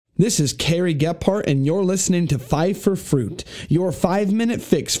This is Carrie Gephardt, and you're listening to Five for Fruit, your 5-minute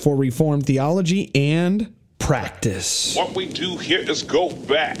fix for Reformed theology and practice. What we do here is go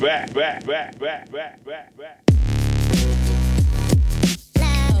back. Look,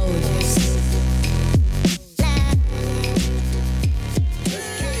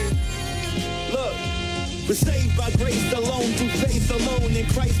 we're saved by grace alone, through faith alone, in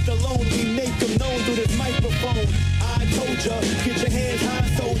Christ alone. We make Him known through this microphone. I told ya, get your hands high,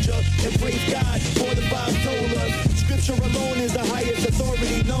 soldier, and praise God for the 5 solas. Scripture alone is the highest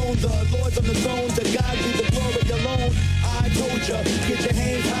authority known. The Lord's on the throne, to God be the glory alone. I told ya, get your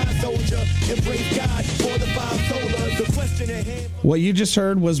hands high, soldier, and praise God for the 5 solas. The question at hand. What you just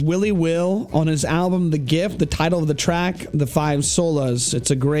heard was Willie Will on his album The Gift, the title of the track, The 5 Solas.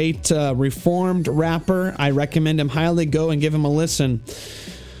 It's a great Reformed rapper. I recommend him highly. Go and give him a listen.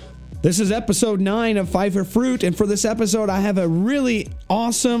 This is episode 9 of Five for Fruit, and for this episode, I have a really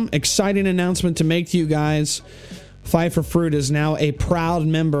awesome, exciting announcement to make to you guys. Five for Fruit is now a proud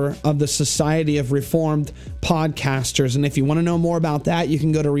member of the Society of Reformed Podcasters, and if you want to know more about that, you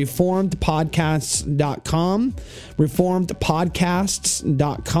can go to reformedpodcasts.com,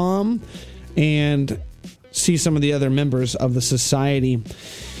 reformedpodcasts.com, and see some of the other members of the society.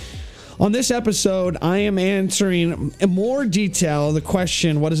 On this episode, I am answering in more detail the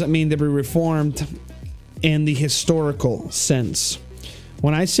question, what does it mean to be Reformed in the historical sense?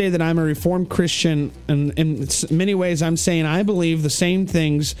 When I say that I'm a Reformed Christian, and in many ways I'm saying I believe the same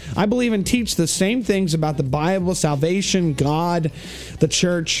things, I believe and teach the same things about the Bible, salvation, God, the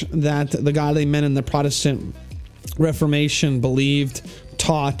church, that the godly men in the Protestant Reformation believed,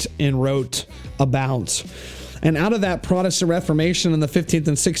 taught, and wrote about. And out of that Protestant Reformation in the 15th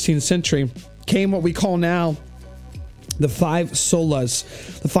and 16th century came what we call now the 5 solas.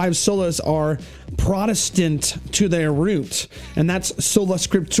 The 5 solas are Protestant to their root, and that's sola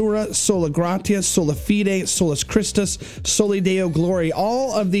scriptura, sola gratia, sola fide, solus Christus, soli Deo glory.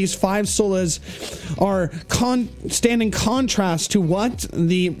 All of these 5 solas are stand in contrast to what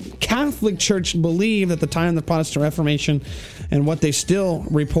the Catholic Church believed at the time of the Protestant Reformation and what they still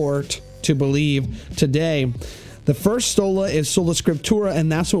report to believe today. The first sola is sola scriptura,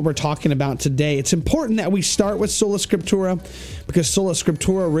 and that's what we're talking about today. It's important that we start with sola scriptura because sola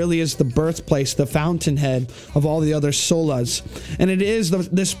scriptura really is the birthplace, the fountainhead of all the other solas. And it is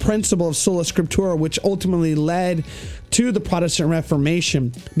this principle of sola scriptura which ultimately led to the Protestant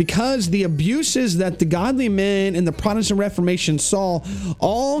Reformation, because the abuses that the godly men in the Protestant Reformation saw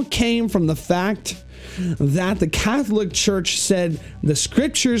all came from the fact that the Catholic Church said the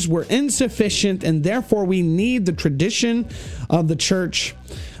scriptures were insufficient and therefore we need the tradition of the church.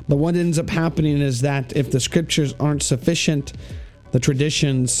 But what ends up happening is that if the scriptures aren't sufficient, the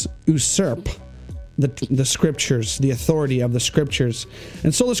traditions usurp the scriptures, the authority of the scriptures.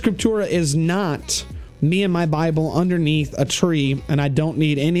 And sola scriptura is not me and my Bible underneath a tree, and I don't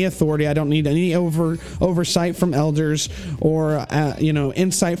need any authority. I don't need any oversight from elders or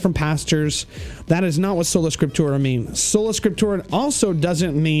insight from pastors. That is not what sola scriptura means. Sola scriptura also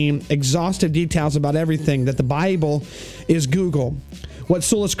doesn't mean exhaustive details about everything, that the Bible is Google. What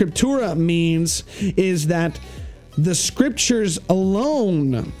sola scriptura means is that the scriptures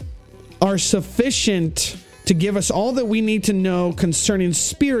alone are sufficient to give us all that we need to know concerning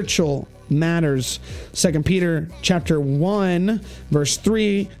spiritual matters. 2 Peter chapter 1 verse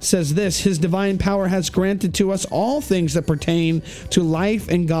 3 says this: His divine power has granted to us all things that pertain to life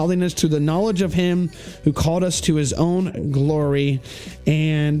and godliness, to the knowledge of Him who called us to His own glory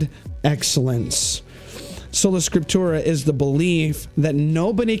and excellence. Sola scriptura is the belief that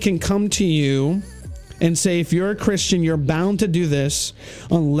nobody can come to you and say, if you're a Christian, you're bound to do this,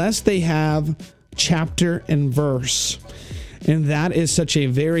 unless they have chapter and verse. And that is such a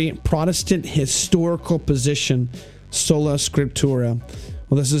very Protestant historical position, sola scriptura.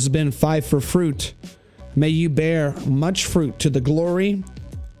 Well, this has been Five for Fruit. May you bear much fruit to the glory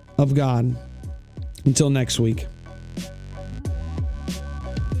of God. Until next week.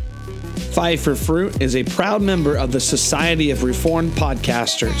 Five for Fruit is a proud member of the Society of Reformed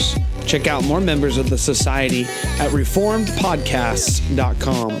Podcasters. Check out more members of the Society at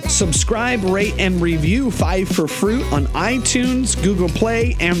reformedpodcasts.com. Subscribe, rate, and review Five for Fruit on iTunes, Google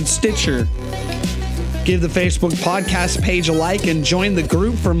Play, and Stitcher. Give the Facebook podcast page a like and join the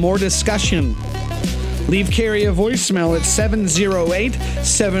group for more discussion. Leave Carrie a voicemail at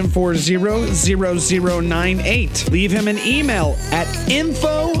 708-740-0098. Leave him an email at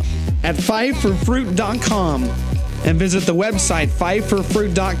info@fiveforfruit.com. And visit the website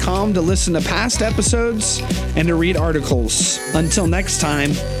fiveforfruit.com to listen to past episodes and to read articles. Until next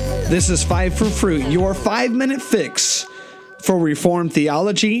time, this is Five for Fruit, your 5-minute fix for Reformed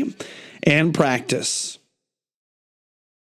theology and practice.